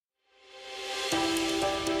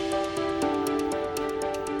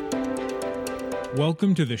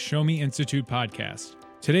Welcome to the Show Me Institute podcast.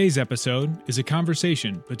 Today's episode is a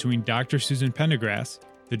conversation between Dr. Susan Pendergrass,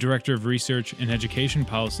 the Director of Research and Education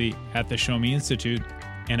Policy at the Show Me Institute,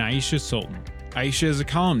 and Aisha Sultan. Aisha is a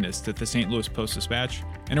columnist at the St. Louis Post-Dispatch,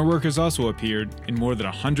 and her work has also appeared in more than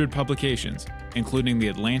 100 publications, including The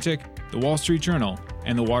Atlantic, The Wall Street Journal,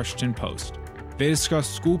 and The Washington Post. They discuss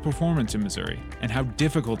school performance in Missouri and how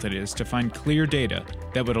difficult it is to find clear data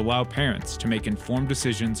that would allow parents to make informed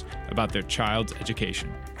decisions about their child's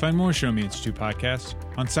education. Find more Show Me Institute podcasts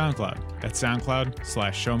on SoundCloud at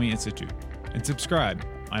SoundCloud/Show Me Institute and subscribe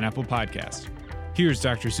on Apple Podcasts. Here's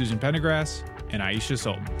Dr. Susan Pendergrass and Aisha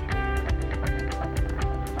Sultan.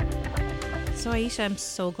 So Aisha, I'm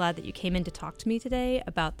so glad that you came in to talk to me today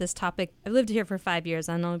about this topic. I've lived here for 5 years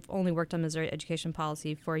and I've only worked on Missouri education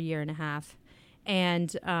policy for a year and a half.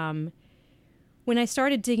 And when I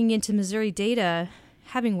started digging into Missouri data,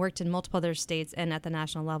 having worked in multiple other states and at the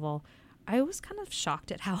national level, I was kind of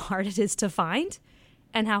shocked at how hard it is to find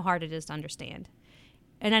and how hard it is to understand.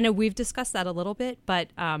 And I know we've discussed that a little bit, but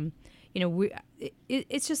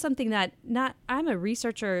it's just something that I'm a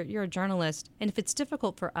researcher, you're a journalist, and if it's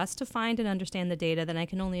difficult for us to find and understand the data, then I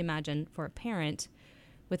can only imagine for a parent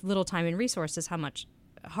with little time and resources how much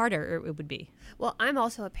harder it would be. Well, I'm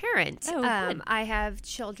also a parent. Oh, good. I have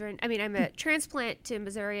children. I mean, I'm a transplant to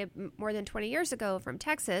Missouri more than 20 years ago from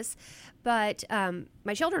Texas, but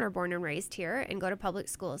my children are born and raised here and go to public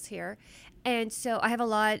schools here. And so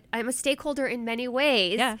I'm a stakeholder in many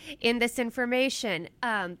ways in this information.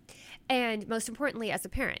 And most importantly, as a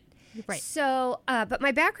parent. Right. So, but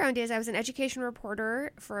my background is I was an education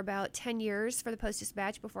reporter for about 10 years for the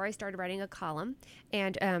Post-Dispatch before I started writing a column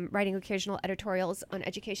and writing occasional editorials on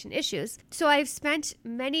education issues. So I've spent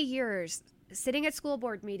many years sitting at school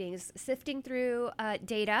board meetings, sifting through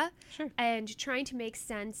data and trying to make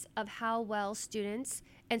sense of how well students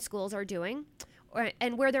and schools are doing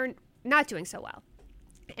and where they're not doing so well.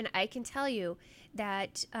 And I can tell you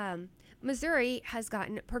that Missouri has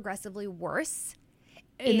gotten progressively worse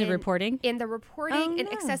in the reporting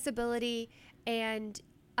and accessibility and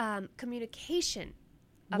communication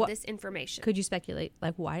of this information. Could you speculate?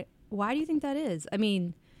 Like, why do you think that is? I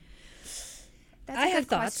mean, I have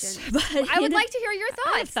thoughts, but I would like to hear your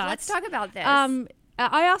thoughts. I have thoughts. Let's talk about this.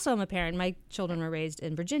 I also am a parent. My children were raised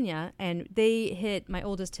in Virginia, and my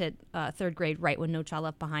oldest hit third grade right when No Child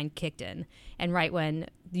Left Behind kicked in, and right when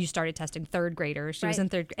you started testing third graders. She was in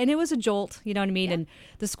third grade, and it was a jolt, you know what I mean? Yeah. And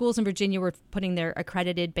the schools in Virginia were putting their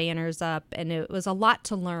accredited banners up, and it was a lot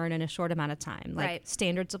to learn in a short amount of time, like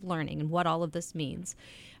standards of learning and what all of this means.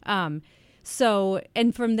 So,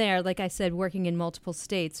 and from there, like I said, working in multiple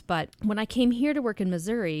states. But when I came here to work in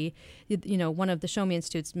Missouri, one of the Show Me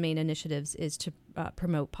Institute's main initiatives is to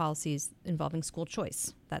promote policies involving school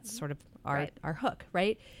choice. That's sort of our hook,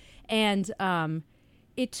 right? And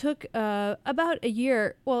it took about a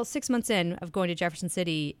year, 6 months in of going to Jefferson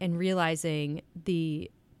City and realizing the,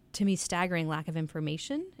 to me, staggering lack of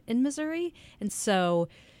information in Missouri. And so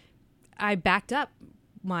I backed up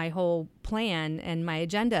my whole plan and my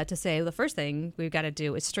agenda to say the first thing we've got to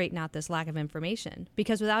do is straighten out this lack of information,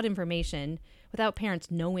 because without information, without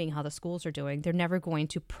parents knowing how the schools are doing, they're never going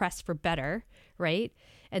to press for better, right?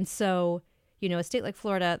 And so, a state like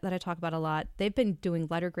Florida that I talk about a lot, they've been doing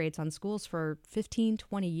letter grades on schools for 15,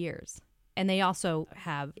 20 years. And they also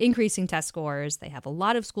have increasing test scores. They have a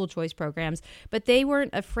lot of school choice programs, but they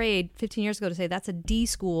weren't afraid 15 years ago to say that's a D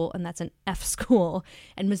school and that's an F school.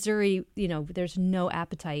 And Missouri, there's no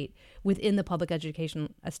appetite within the public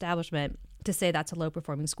education establishment to say that's a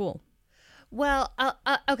low-performing school. Well,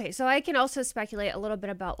 okay, so I can also speculate a little bit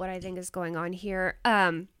about what I think is going on here.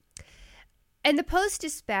 And the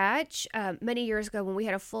Post-Dispatch, many years ago when we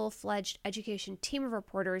had a full-fledged education team of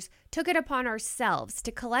reporters, took it upon ourselves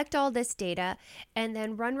to collect all this data and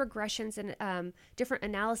then run regressions and different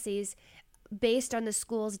analyses based on the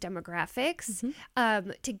school's demographics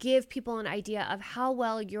to give people an idea of how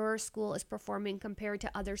well your school is performing compared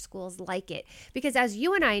to other schools like it. Because as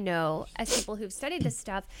you and I know, as people who've studied this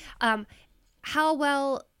stuff, how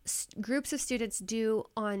well groups of students do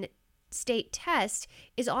on state test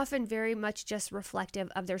is often very much just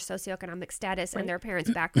reflective of their socioeconomic status and their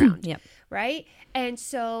parents' background, right? And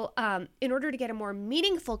so in order to get a more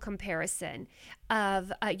meaningful comparison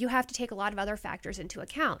of, you have to take a lot of other factors into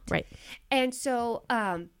account. Right. And so,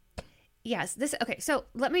 so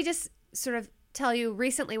let me just sort of tell you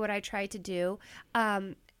recently what I tried to do.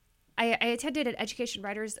 I I attended an Education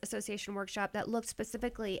Writers Association workshop that looked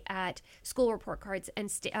specifically at school report cards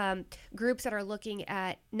and groups that are looking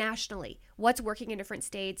at nationally what's working in different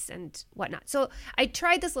states and whatnot. So I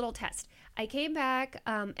tried this little test. I came back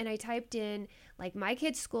and I typed in like my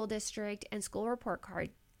kid's school district and school report card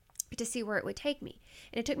to see where it would take me.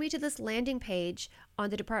 And it took me to this landing page on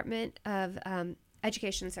the Department of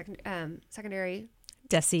Education Secondary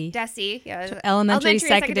DESE, yeah, elementary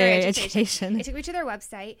secondary education. It took me to their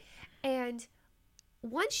website, and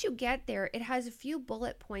once you get there, it has a few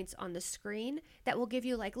bullet points on the screen that will give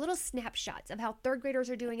you like little snapshots of how third graders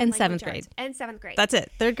are doing in and seventh grade. And seventh grade. That's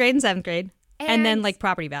it. Third grade and seventh grade, and then like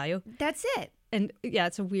property value. That's it. And yeah,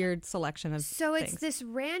 it's a weird selection of So things. It's this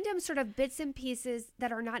random sort of bits and pieces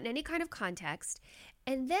that are not in any kind of context,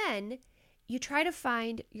 and then you try to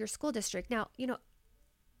find your school district. Now,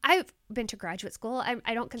 I've been to graduate school.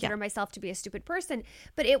 I don't consider myself to be a stupid person,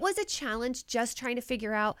 but it was a challenge just trying to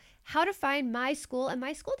figure out how to find my school and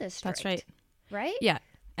my school district. That's right. Right? Yeah.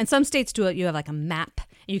 And some states do it. You have like a map.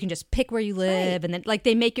 And you can just pick where you live. Right. And then like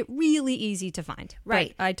they make it really easy to find.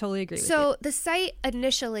 Right. But I totally agree with you. So the site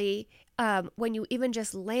initially, when you even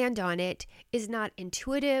just land on it, is not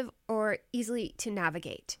intuitive or easy to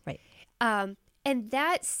navigate. Right. And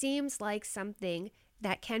that seems like something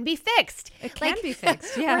that can be fixed. It can be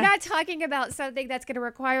fixed. Yeah. We're not talking about something that's going to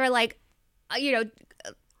require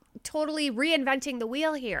totally reinventing the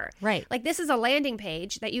wheel here. Right. Like this is a landing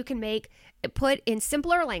page that you can put in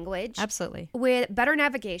simpler language. Absolutely. With better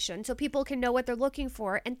navigation so people can know what they're looking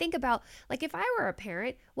for and think about, like, if I were a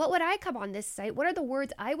parent, what would I come on this site? What are the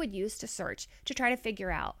words I would use to search to try to figure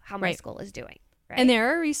out how my school is doing? Right? And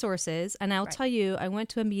there are resources, and I'll tell you, I went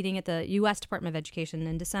to a meeting at the U.S. Department of Education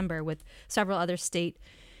in December with several other state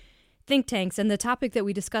think tanks, and the topic that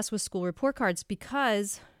we discussed was school report cards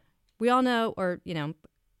because we all know,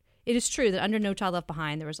 it is true that under No Child Left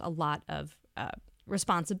Behind, there was a lot of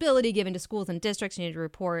responsibility given to schools and districts. You need to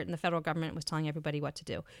report, and the federal government was telling everybody what to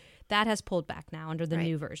do. That has pulled back now under the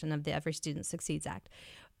new version of the Every Student Succeeds Act.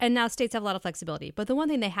 And now states have a lot of flexibility. But the one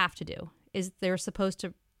thing they have to do is they're supposed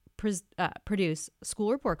to produce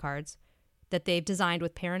school report cards that they've designed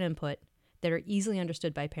with parent input that are easily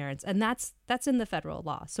understood by parents. And that's in the federal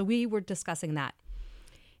law. So we were discussing that.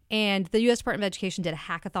 And the U.S. Department of Education did a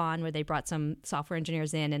hackathon where they brought some software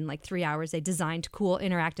engineers in. In like 3 hours, they designed cool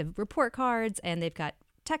interactive report cards. And they've got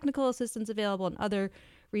technical assistance available and other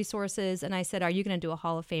resources. And I said, are you going to do a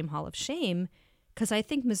Hall of Fame, Hall of Shame? Because I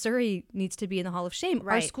think Missouri needs to be in the Hall of Shame.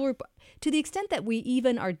 Right. Our school, to the extent that we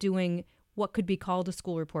even are doing what could be called a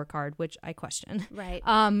school report card, which I question. Right.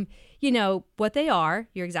 What they are,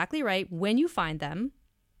 you're exactly right. When you find them,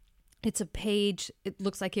 it's a page. It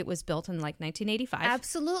looks like it was built in like 1985.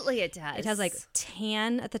 Absolutely it does. It has like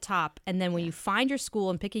tan at the top. And then when you find your school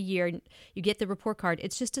and pick a year, you get the report card.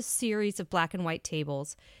 It's just a series of black and white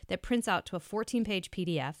tables that prints out to a 14-page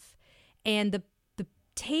PDF. And the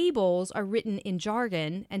tables are written in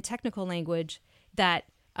jargon and technical language that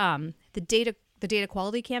the Data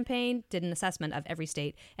Quality Campaign did an assessment of every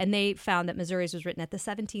state, and they found that Missouri's was written at the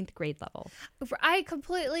 17th grade level. I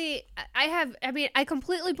completely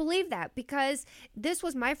believe that, because this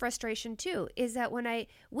was my frustration too, is that when I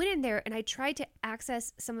went in there and I tried to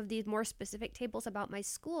access some of these more specific tables about my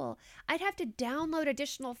school, I'd have to download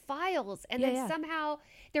additional files, and somehow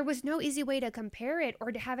there was no easy way to compare it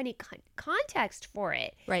or to have any context for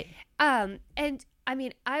it. Right. And I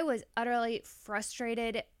mean, I was utterly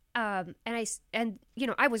frustrated. I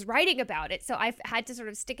was writing about it, so I had to sort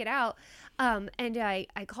of stick it out. And I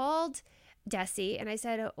called DESE and I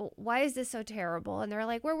said, why is this so terrible? And they're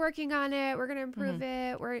like, we're working on it. We're going to improve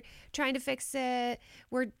it. We're trying to fix it.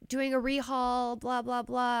 We're doing a rehaul, blah, blah,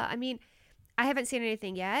 blah. I mean, I haven't seen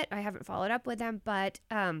anything yet. I haven't followed up with them, but,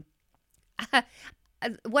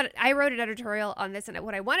 what I wrote an editorial on this, and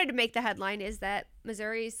what I wanted to make the headline is that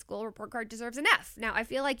Missouri's school report card deserves an F. Now, I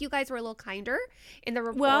feel like you guys were a little kinder in the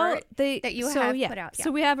report that you have put out. Yeah. So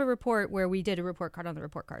we have a report where we did a report card on the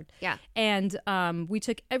report card. Yeah. And we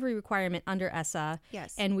took every requirement under ESSA.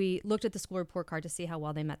 Yes. And we looked at the school report card to see how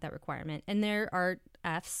well they met that requirement. And there are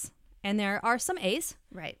Fs, and there are some As.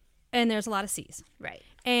 Right. And there's a lot of Cs. Right.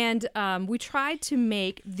 And we tried to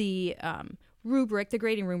make the rubric, the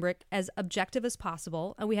grading rubric, as objective as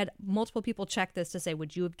possible. And we had multiple people check this to say,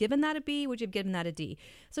 would you have given that a B? Would you have given that a D?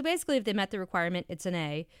 So basically, if they met the requirement, it's an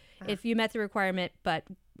A. If you met the requirement, but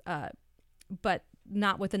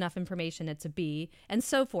not with enough information, it's a B, and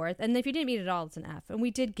so forth. And if you didn't meet it at all, it's an F. And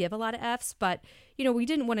we did give a lot of Fs, but we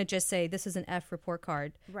didn't want to just say this is an F report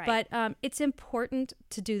card. Right. But it's important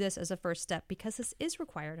to do this as a first step because this is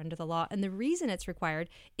required under the law, and the reason it's required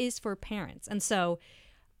is for parents. And so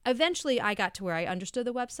eventually I got to where I understood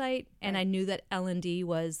the website, and I knew that L&D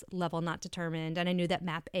was level not determined, and I knew that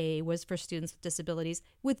Map A was for students with disabilities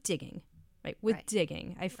with digging, right? With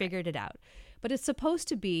digging. I figured it out. But it's supposed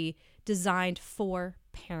to be designed for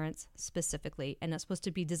parents specifically, and it's supposed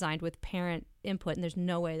to be designed with parent input, and there's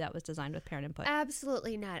no way that was designed with parent input.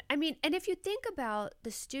 Absolutely not. I mean, and if you think about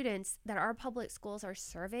the students that our public schools are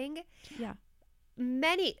serving,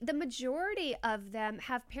 the majority of them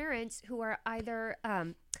have parents who are either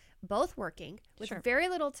both working with very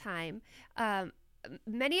little time,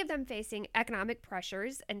 many of them facing economic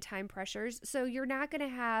pressures and time pressures. So you're not going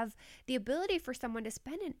to have the ability for someone to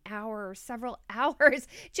spend an hour or several hours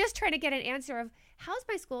just trying to get an answer of how's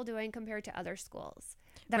my school doing compared to other schools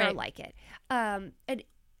that are like it. And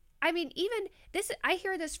I mean, even this, I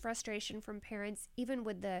hear this frustration from parents, even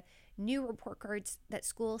with the new report cards that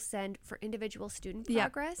schools send for individual student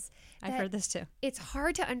progress. I've heard this too. It's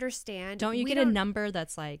hard to understand. Don't you get a number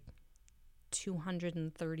that's like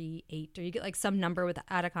 238, or you get like some number with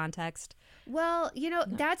out of context? Well, you know,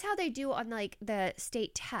 that's how they do on like the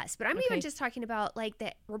state test. But I'm even just talking about like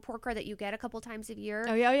the report card that you get a couple times a year.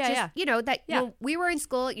 Oh, yeah. You know, that when we were in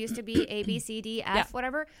school, it used to be A, B, C, D, F,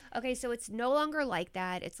 whatever. Okay, so it's no longer like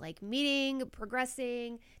that. It's like meeting,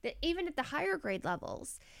 progressing, that even at the higher grade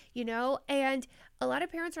levels, you know, and a lot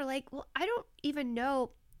of parents are like, well, I don't even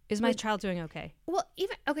know. Is my child doing okay? Well,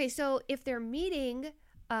 so if they're meeting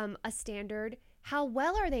a standard, how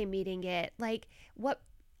well are they meeting it? Like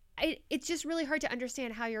it's just really hard to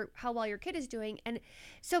understand how well your kid is doing. And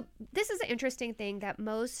so this is an interesting thing that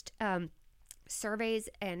most surveys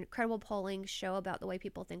and credible polling show about the way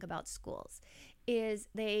people think about schools is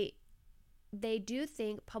they do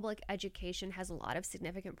think public education has a lot of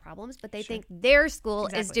significant problems, but they think their school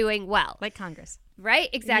is doing well. Like Congress. Right?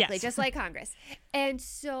 Exactly. Yes. Just like Congress. And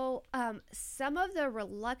so some of the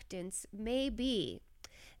reluctance may be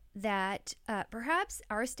that perhaps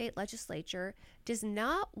our state legislature does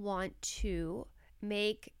not want to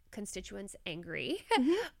make constituents angry,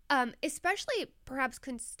 especially perhaps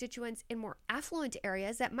constituents in more affluent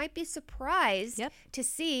areas that might be surprised to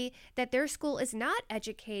see that their school is not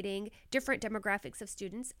educating different demographics of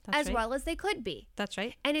students well as they could be. That's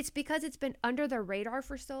right. And it's because it's been under the radar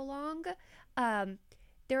for so long.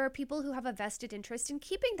 There are people who have a vested interest in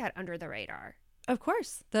keeping that under the radar. Of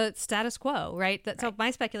course, the status quo, right? So my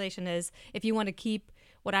speculation is if you want to keep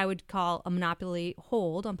what I would call a monopoly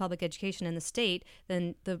hold on public education in the state,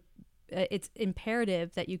 then it's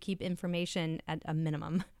imperative that you keep information at a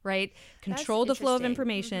minimum, right? Control the flow of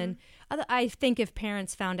information. I think if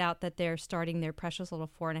parents found out that they're starting their precious little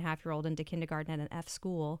 4.5-year-old into kindergarten at an F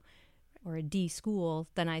school or a D school,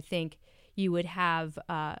 then I think you would have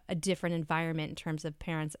a different environment in terms of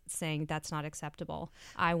parents saying that's not acceptable.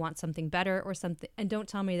 I want something better or something. And don't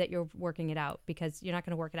tell me that you're working it out, because you're not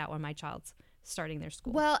going to work it out when my child's starting their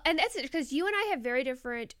school. Well, and that's because you and I have very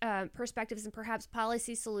different perspectives and perhaps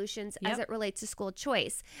policy solutions as it relates to school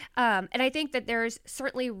choice. And I think that there's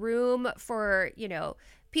certainly room for, you know,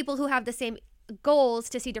 people who have the same goals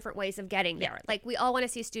to see different ways of getting there. Like we all want to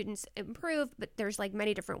see students improve, but there's like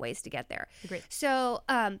many different ways to get there. Agreed. So,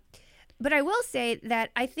 but I will say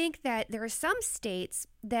that I think that there are some states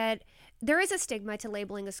that there is a stigma to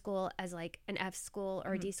labeling a school as like an F school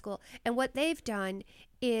or a D school. And what they've done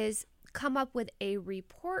is come up with a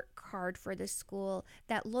report card for the school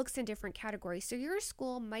that looks in different categories. So your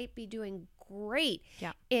school might be doing great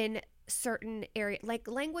in certain area, like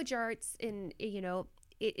language arts in, you know,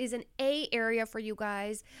 it is an A area for you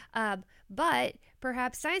guys, but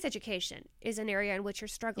perhaps science education is an area in which you're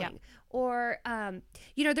struggling. Or,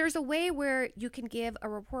 you know, there's a way where you can give a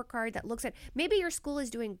report card that looks at, maybe your school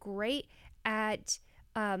is doing great at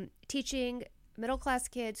teaching middle-class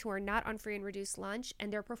kids who are not on free and reduced lunch,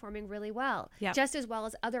 and they're performing really well, just as well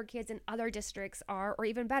as other kids in other districts are, or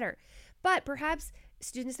even better. But perhaps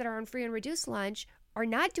students that are on free and reduced lunch are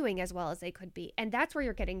not doing as well as they could be. And that's where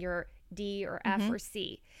you're getting your D or F or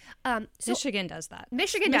C. So Michigan does that.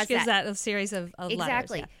 Michigan does that. A series of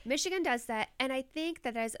exactly. letters. Michigan does that. And I think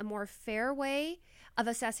that is a more fair way of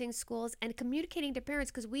assessing schools and communicating to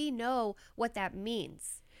parents, because we know what that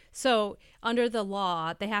means. So under the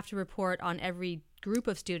law, they have to report on every group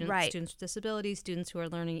of students, students with disabilities, students who are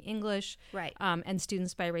learning English, and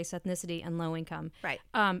students by race, ethnicity, and low income.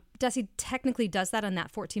 DESE technically does that on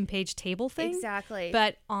that 14-page table thing. Exactly.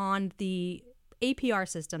 But on the APR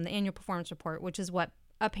system, the annual performance report, which is what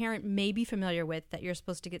a parent may be familiar with, that you're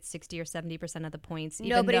supposed to get 60 or 70% of the points.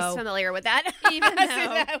 Nobody's familiar with that. Even though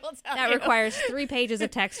that requires 3 pages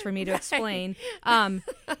of text for me to explain.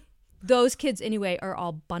 those kids anyway are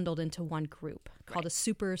all bundled into one group called a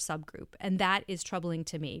super subgroup. And that is troubling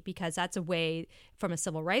to me because that's a way from a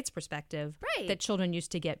civil rights perspective that children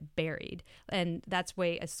used to get buried. And that's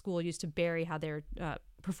way a school used to bury how they're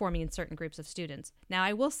performing in certain groups of students. Now,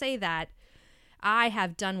 I will say that I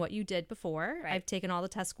have done what you did before. Right. I've taken all the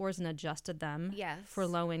test scores and adjusted them for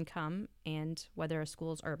low income and whether a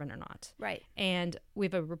school is urban or not. Right. And we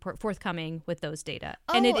have a report forthcoming with those data.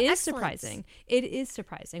 And it is excellent. surprising. It is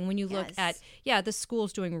surprising when you look at, the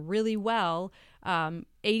school's doing really well,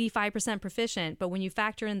 85% proficient, but when you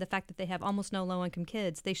factor in the fact that they have almost no low-income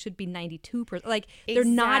kids, they should be 92%. Like, they're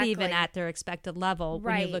not even at their expected level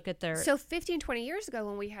when you look at their... So 15, 20 years ago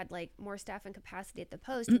when we had, like, more staff and capacity at the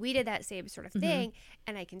Post, we did that same sort of thing,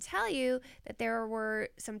 and I can tell you that there were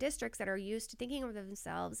some districts that are used to thinking of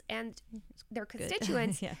themselves, and their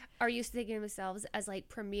constituents are used to thinking of themselves as, like,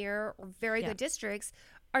 premier or very good districts,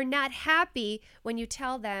 are not happy when you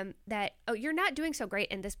tell them that, oh, you're not doing so great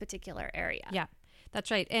in this particular area. Yeah, that's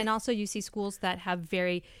right. And also you see schools that have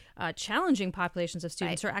very challenging populations of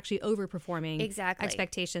students who are actually overperforming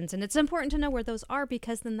expectations. And it's important to know where those are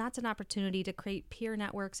because then that's an opportunity to create peer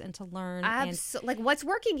networks and to learn. Like what's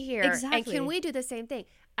working here. Exactly. And can we do the same thing?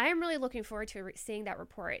 I'm really looking forward to seeing that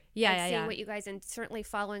report. Seeing what you guys, and certainly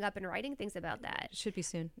following up and writing things about that. It should be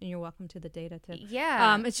soon. And you're welcome to the data too.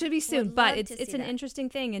 Yeah. It should be soon, but it's an interesting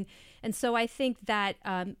thing. And so I think that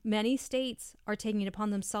many states are taking it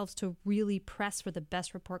upon themselves to really press for the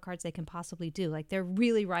best report cards they can possibly do. Like they're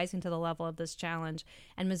really rising to the level of this challenge.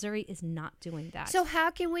 And Missouri is not doing that. So how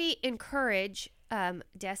can we encourage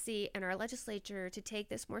DESE and our legislature to take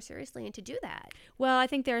this more seriously and to do that? Well, I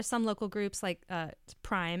think there are some local groups like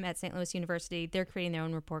Prime at St. Louis University. They're creating their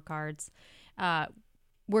own report cards.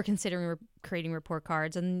 We're considering creating report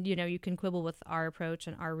cards. And, you can quibble with our approach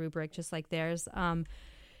and our rubric just like theirs.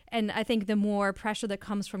 And I think the more pressure that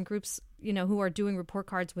comes from groups, who are doing report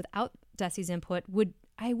cards without DESE's input would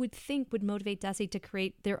motivate DESE to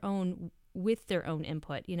create their own with their own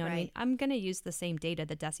input. You know what I mean? I'm going to use the same data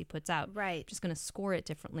that DESE puts out. Right. I'm just going to score it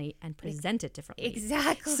differently and present it differently.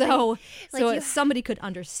 Exactly. So somebody could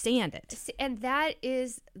understand it. And that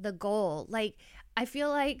is the goal. Like, I feel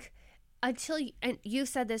like until, and you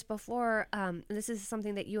said this before, and this is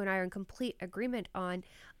something that you and I are in complete agreement on,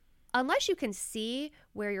 unless you can see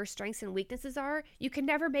where your strengths and weaknesses are, you can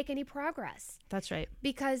never make any progress. That's right.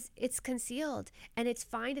 Because it's concealed. And it's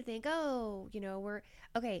fine to think, we're...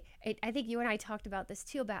 Okay, I think you and I talked about this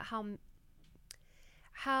too, about how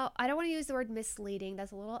I don't want to use the word misleading.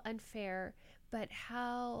 That's a little unfair. But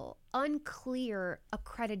how unclear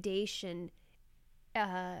accreditation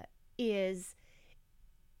is...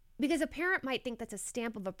 Because a parent might think that's a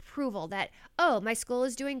stamp of approval that, my school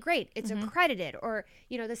is doing great. It's accredited. Or,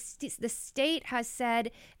 the state has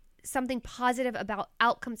said something positive about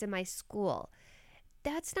outcomes in my school.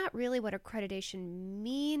 That's not really what accreditation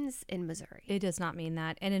means in Missouri. It does not mean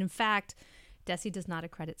that. And in fact, DESE does not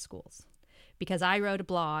accredit schools. Because I wrote a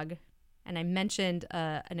blog and I mentioned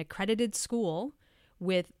an accredited school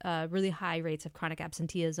with really high rates of chronic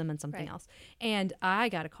absenteeism and something else. And I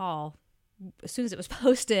got a call as soon as it was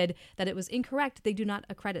posted that it was incorrect. They do not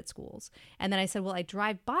accredit schools. And then I said, well, I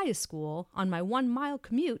drive by a school on my 1 mile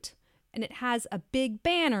commute and it has a big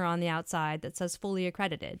banner on the outside that says fully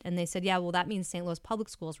accredited. And they said, yeah, well, that means St. Louis public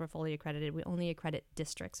schools were fully accredited. We only accredit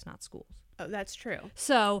districts, not schools. Oh, that's true.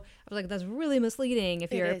 So I was like, that's really misleading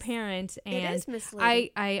if you're a parent. And it is misleading.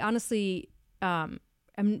 I honestly am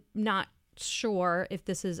not sure if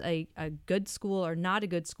this is a good school or not a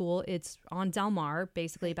good school. It's on Del Mar,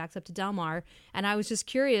 basically it backs up to Del Mar. And I was just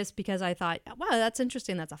curious because I thought, wow, that's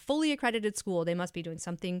interesting. That's a fully accredited school. They must be doing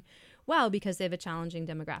something well because they have a challenging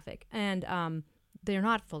demographic. And they're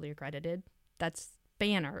not fully accredited. That's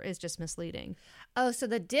banner is just misleading. Oh, so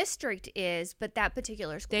the district is, but that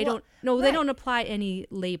particular school. They don't apply any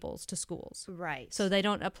labels to schools. Right. So they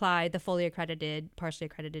don't apply the fully accredited, partially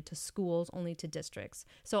accredited to schools, only to districts.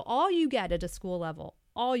 So all you get at a school level,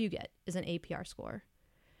 is an APR score.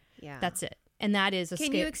 Yeah. That's it. And that is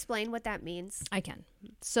Can you explain what that means? I can.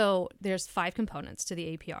 So there's 5 components to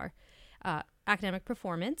the APR. Academic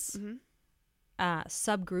performance,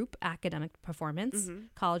 subgroup academic performance,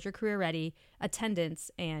 college or career ready, attendance,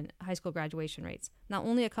 and high school graduation rates. Now,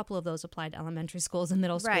 only a couple of those apply to elementary schools and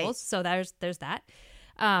middle schools, so there's that.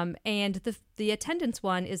 And the attendance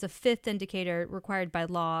one is a 5th indicator required by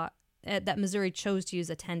law that Missouri chose to use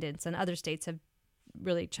attendance, and other states have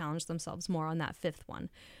really challenged themselves more on that 5th one.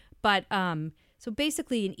 But so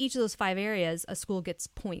basically, in each of those 5 areas, a school gets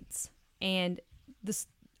points, and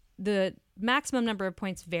the maximum number of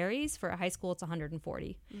points varies. For a high school, it's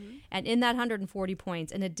 140. And in that 140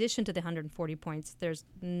 points, in addition to the 140 points, there's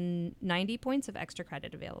 90 points of extra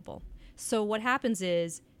credit available. So what happens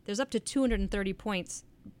is there's up to 230 points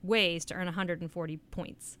ways to earn 140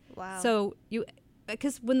 points. Wow. So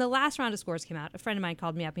because when the last round of scores came out, a friend of mine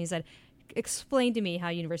called me up and he said, explain to me how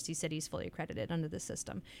University City is fully accredited under this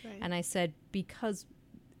system. Right. And I said, because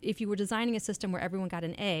if you were designing a system where everyone got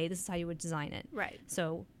an A, this is how you would design it. Right.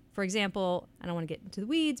 So, for example, I don't want to get into the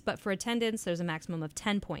weeds, but for attendance, there's a maximum of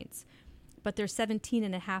 10 points. But there's 17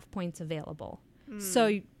 and a half points available. So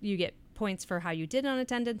you get points for how you did on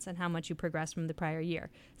attendance and how much you progressed from the prior year.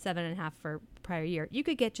 7.5 for prior year. You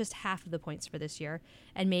could get just half of the points for this year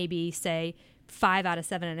and maybe say 5 out of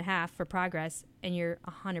 7.5 for progress, and you're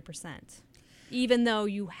 100%. Even though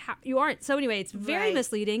you aren't. So anyway, it's very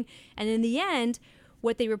misleading. And in the end,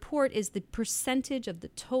 what they report is the percentage of the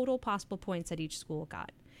total possible points that each school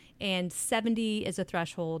got. And 70 is a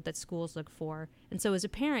threshold that schools look for. And so as a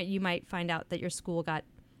parent, you might find out that your school got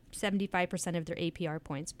 75% of their APR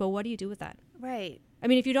points. But what do you do with that? Right. I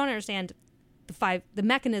mean, if you don't understand the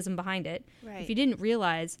mechanism behind it, Right. if you didn't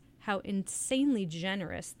realize how insanely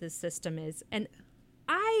generous this system is, and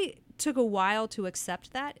I took a while to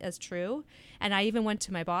accept that as true. And I even went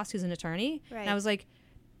to my boss, who's an attorney, Right. and I was like,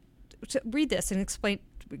 read this and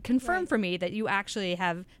confirm Right. for me that you actually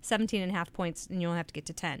have 17 and a half points and you don't have to get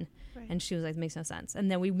to 10. Right. And she was like, makes no sense.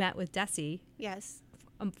 And then we met with Desi Yes.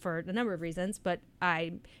 for a number of reasons, but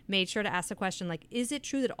I made sure to ask the question, like, is it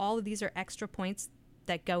true that all of these are extra points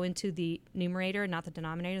that go into the numerator, not the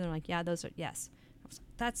denominator? And they're like, yeah, those are, yes. I was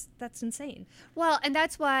like, that's insane. Well, and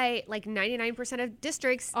that's why like 99% of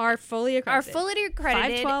districts Are fully accredited.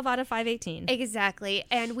 512 out of 518. Exactly.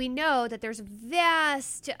 And we know that there's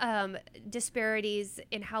vast disparities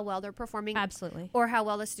in how well they're performing. Absolutely. Or how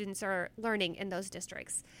well the students are learning in those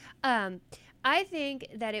districts. I think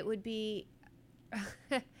that it would be,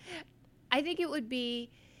 I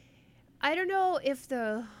don't know if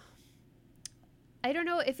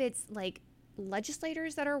it's like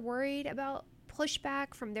legislators that are worried about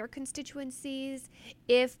pushback from their constituencies,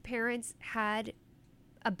 if parents had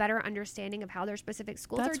a better understanding of how their specific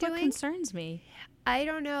schools That's are doing. what concerns me. I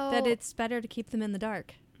don't know. That it's better to keep them in the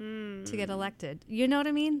dark to get elected. You know what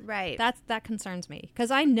I mean? Right. That concerns me. Because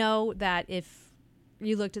I know that if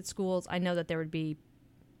you looked at schools, I know that there would be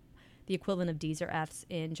the equivalent of D's or F's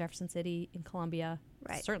in Jefferson City, in Columbia,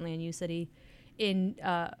 Right. certainly in U City, in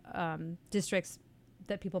districts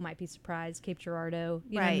that people might be surprised, Cape Girardeau.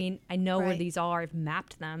 You know what I Right. mean? I know where Right. these are. I've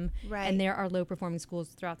mapped them. Right. And there are low-performing schools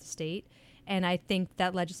throughout the state. And I think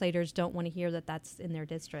that legislators don't want to hear that that's in their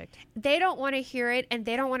district. They don't want to hear it, and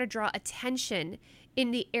they don't want to draw attention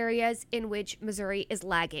in the areas in which Missouri is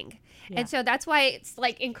lagging. Yeah. And so that's why it's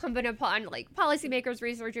like incumbent upon like policymakers,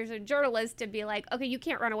 researchers, and journalists to be like, okay, you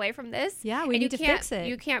can't run away from this. Yeah, we and need you to can't- fix it.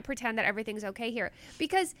 You can't pretend that everything's okay here.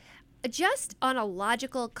 Because just on a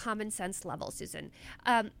logical common sense level, Susan,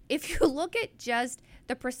 if you look at just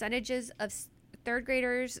the percentages of third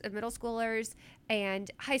graders, middle schoolers, and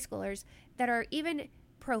high schoolers that are even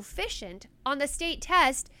proficient on the state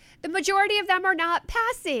test, the majority of them are not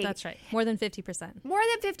passing. That's right. More than 50%. More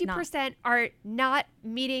than 50% are not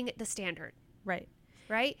meeting the standard, Right.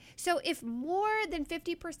 right? So if more than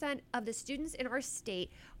 50% of the students in our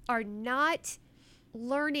state are not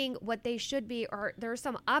learning what they should be, or there are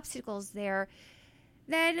some obstacles there,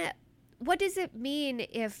 then what does it mean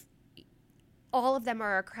if all of them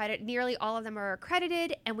are accredited, nearly all of them are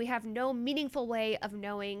accredited, and we have no meaningful way of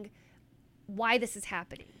knowing why this is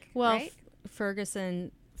happening? Well, right?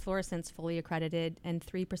 Florissant's fully accredited, and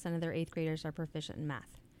 3% of their 8th graders are proficient in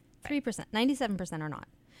math. 3%. 97% are not.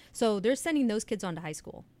 So they're sending those kids on to high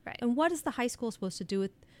school. Right. And what is the high school supposed to do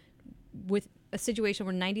with a situation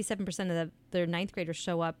where 97% of their 9th graders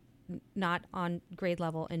show up not on grade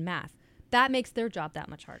level in math? That makes their job that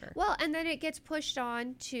much harder. Well, and then it gets pushed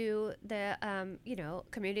on to the,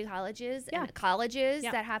 community colleges Yeah. and colleges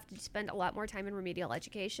Yeah. that have to spend a lot more time in remedial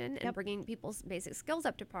education and Yep. bringing people's basic skills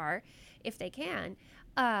up to par if they can.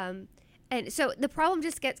 And so the problem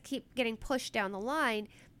just keep getting pushed down the line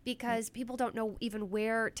because people don't know even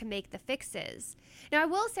where to make the fixes. Now, I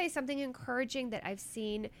will say something encouraging that I've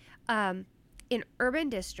seen in urban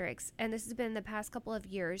districts, and this has been the past couple of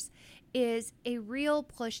years, is a real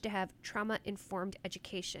push to have trauma-informed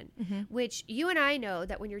education, which you and I know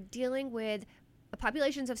that when you're dealing with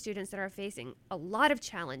populations of students that are facing a lot of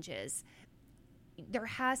challenges, there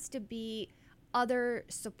has to be other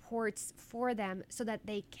supports for them so that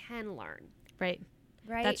they can learn. Right.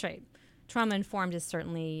 Right? That's right. Trauma informed is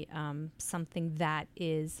certainly something that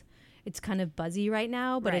is it's kind of buzzy right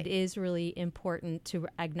now, but Right. it is really important to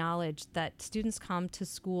acknowledge that students come to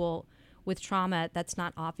school with trauma that's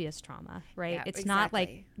not obvious trauma, right? Yeah, It's not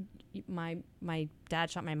like exactly. my dad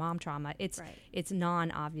shot my mom trauma. It's Right. it's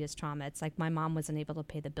non-obvious trauma. It's like my mom wasn't able to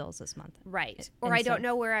pay the bills this month. Right. And Or I so- don't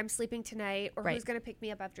know where I'm sleeping tonight, or Right. who's going to pick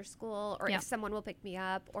me up after school, or Yeah. if someone will pick me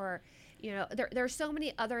up, or, there are so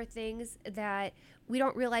many other things that we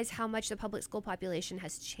don't realize how much the public school population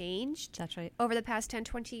has changed That's right. over the past 10,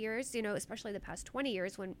 20 years, especially the past 20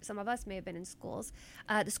 years when some of us may have been in schools.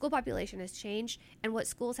 The school population has changed, and what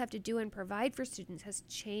schools have to do and provide for students has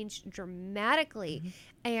changed dramatically.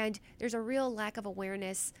 And there's a real lack of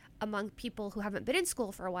awareness among people who haven't been in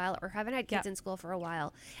school for a while or haven't had kids Yeah. in school for a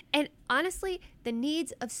while. And honestly, the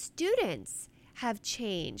needs of students have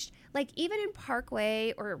changed. Like even in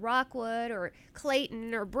Parkway or Rockwood or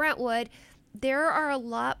Clayton or Brentwood, there are a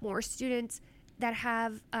lot more students that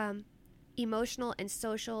have emotional and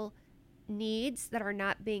social needs that are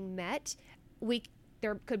not being met.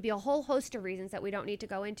 There could be a whole host of reasons that we don't need to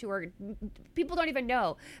go into, or people don't even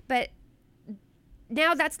know. But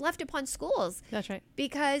now that's left upon schools. That's right.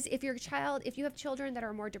 Because if you have children that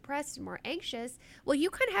are more depressed and more anxious, well, you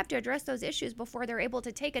kind of have to address those issues before they're able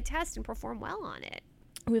to take a test and perform well on it.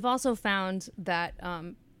 We've also found that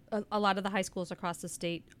a lot of the high schools across the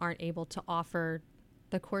state aren't able to offer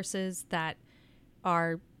the courses that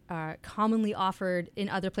are commonly offered in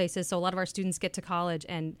other places. So a lot of our students get to college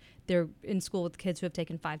and they're in school with kids who have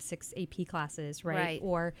taken 5-6 AP classes, right? Right.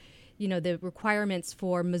 Or, the requirements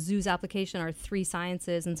for Mizzou's application are 3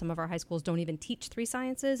 sciences, and some of our high schools don't even teach 3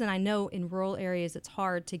 sciences. And I know in rural areas it's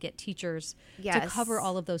hard to get teachers to Yes. cover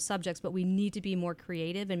all of those subjects, but we need to be more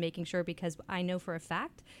creative in making sure, because I know for a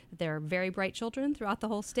fact that there are very bright children throughout the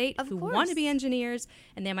whole state Of who course. want to be engineers,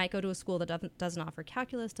 and they might go to a school that doesn't offer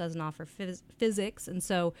calculus, doesn't offer physics. And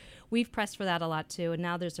so we've pressed for that a lot too. And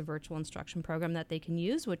now there's a virtual instruction program that they can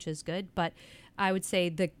use, which is good. But I would say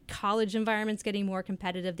the college environment's getting more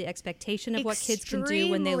competitive. The expectation of what kids can do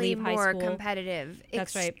when they leave high more school. competitive.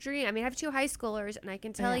 That's right. Extreme. I mean, I have 2 high schoolers, and I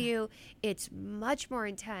can tell you it's much more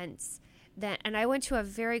intense and I went to a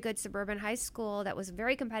very good suburban high school that was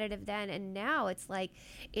very competitive then, and now it's like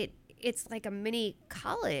it's like a mini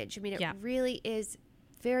college. I mean, it really is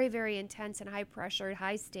very, very intense and high pressured,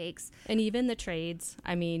 high stakes. And even the trades.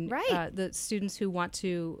 I mean, Right. The students who want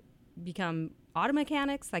to become auto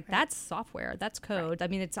mechanics, like that's software, that's code. Right. I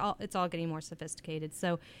mean, it's all getting more sophisticated.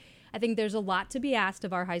 So I think there's a lot to be asked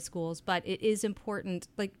of our high schools, but it is important.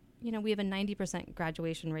 Like, we have a 90%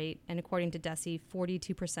 graduation rate, and according to DESE,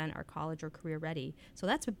 42% are college or career ready. So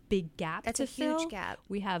that's a big gap. That's to a huge fill. gap.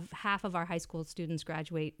 We have half of our high school students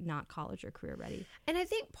graduate not college or career ready. And I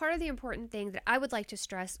think part of the important thing that I would like to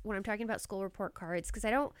stress when I'm talking about school report cards, because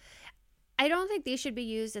I don't think these should be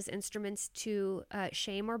used as instruments to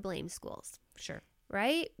shame or blame schools. Sure.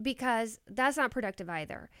 Right? Because that's not productive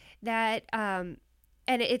either. That and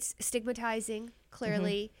it's stigmatizing,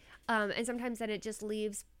 clearly. And sometimes then it just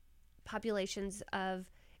leaves populations of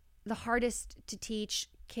the hardest to teach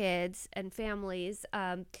kids and families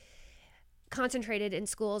concentrated in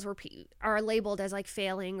schools where are labeled as like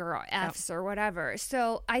failing or Fs or whatever.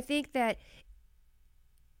 So I think that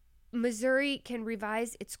Missouri can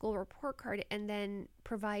revise its school report card and then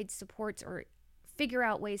provide supports or figure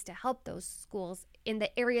out ways to help those schools in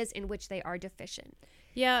the areas in which they are deficient.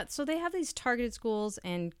 Yeah, so they have these targeted schools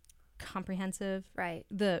and comprehensive. Right.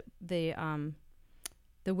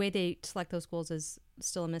 The way they select those schools is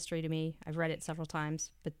still a mystery to me. I've read it several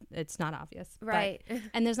times, but it's not obvious. Right.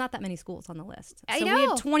 And there's not that many schools on the list. I so we know.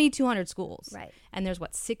 have 2,200 schools. Right. And there's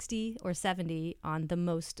 60 or 70 on the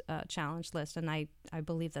most challenged list. And I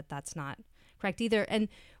believe that that's not correct either. And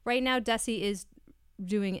right now, DESE is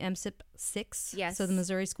doing MSIP 6. Yes. So the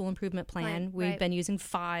Missouri School Improvement Plan. We've right. been using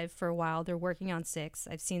 5 for a while. They're working on 6.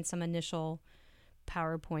 I've seen some initial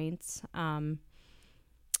PowerPoints.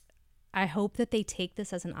 I hope that they take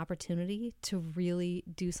this as an opportunity to really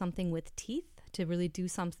do something with teeth, to really do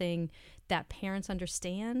something that parents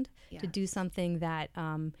understand, to do something that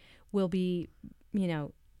will be,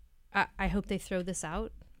 I hope they throw this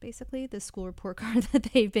out, basically, the school report card that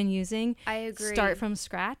they've been using. I agree. Start from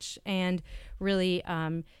scratch and really,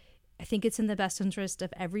 I think it's in the best interest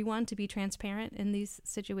of everyone to be transparent in these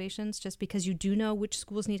situations, just because you do know which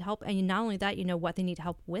schools need help. And not only that, you know what they need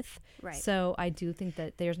help with. Right. So I do think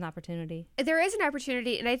that there's an opportunity. There is an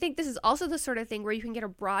opportunity. And I think this is also the sort of thing where you can get a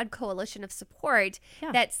broad coalition of support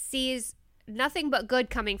that sees nothing but good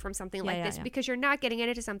coming from something like this, because you're not getting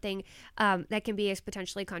into something that can be as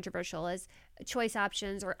potentially controversial as choice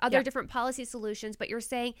options or other different policy solutions, but you're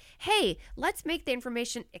saying, hey, let's make the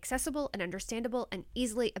information accessible and understandable and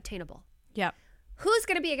easily obtainable. Yeah. Who's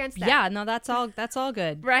going to be against that? Yeah, no, that's all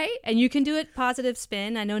good. Right? And you can do it positive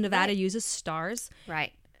spin. I know Nevada uses stars.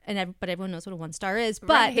 Right. But everyone knows what a 1 star is,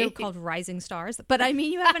 but they're Right. called rising stars. But I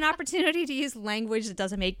mean, you have an opportunity to use language that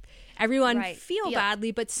doesn't make everyone feel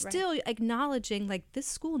badly, but still acknowledging like this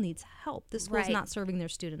school needs help. This school's not serving their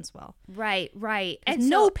students well. Right. And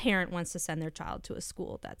no parent wants to send their child to a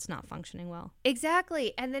school that's not functioning well.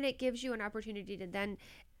 Exactly. And then it gives you an opportunity to then,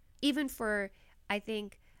 even for, I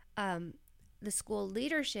think, the school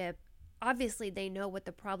leadership, obviously they know what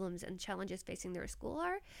the problems and challenges facing their school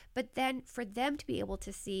are, but then for them to be able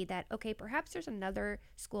to see that, okay, perhaps there's another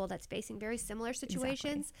school that's facing very similar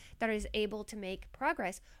situations that is able to make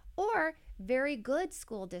progress, or very good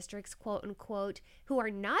school districts, quote unquote, who are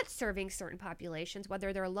not serving certain populations,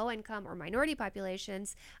 whether they're low income or minority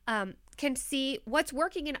populations, can see what's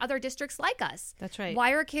working in other districts like us. That's right.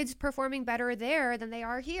 Why are kids performing better there than they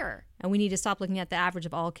are here? And we need to stop looking at the average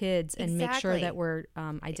of all kids and make sure that we're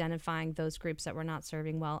identifying those groups that we're not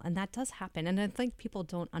serving well. And that does happen. And I think people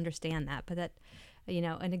don't understand that. But that,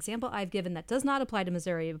 an example I've given that does not apply to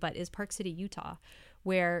Missouri, but is Park City, Utah,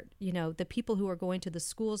 where, the people who are going to the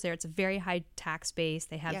schools there, it's a very high tax base.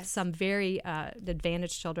 They have some very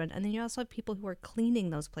advantaged children. And then you also have people who are cleaning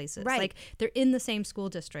those places. Right. Like they're in the same school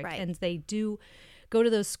district and they do go to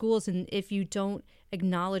those schools. And if you don't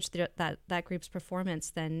acknowledge that group's performance,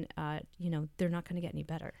 then, they're not going to get any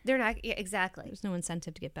better. They're not, exactly. There's no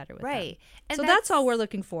incentive to get better with Right. them. And so that's all we're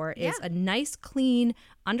looking for is a nice, clean,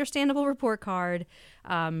 understandable report card.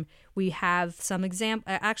 We have some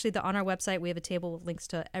actually on our website, we have a table with links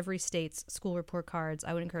to every state's school report cards.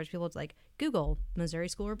 I would encourage people to Google Missouri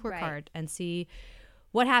school report card and see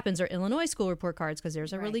what happens, or Illinois school report cards, because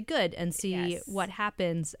theirs are really good, and see what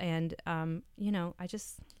happens. And,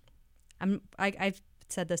 I've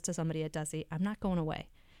said this to somebody at DESE, I'm not going away.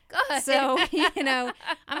 Good. So, I'm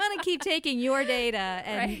going to keep taking your data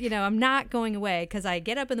and, I'm not going away because I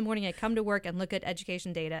get up in the morning, I come to work and look at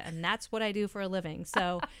education data, and that's what I do for a living.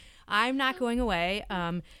 So I'm not going away.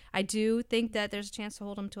 I do think that there's a chance to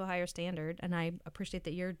hold them to a higher standard, and I appreciate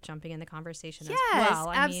that you're jumping in the conversation as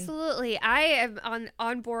well. Absolutely. I am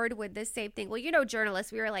on board with this same thing. Well,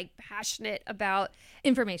 journalists, we are passionate about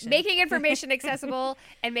making information accessible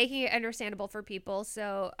and making it understandable for people.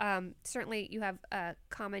 So certainly you have a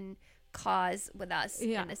common cause with us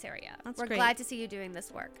in this area. We're glad to see you doing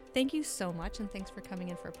this work. Thank you so much, and thanks for coming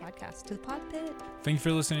in for a podcast to the Pod Pit. Thank you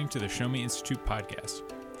for listening to the Show Me Institute podcast.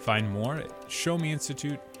 Find more at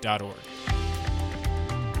showmeinstitute.org.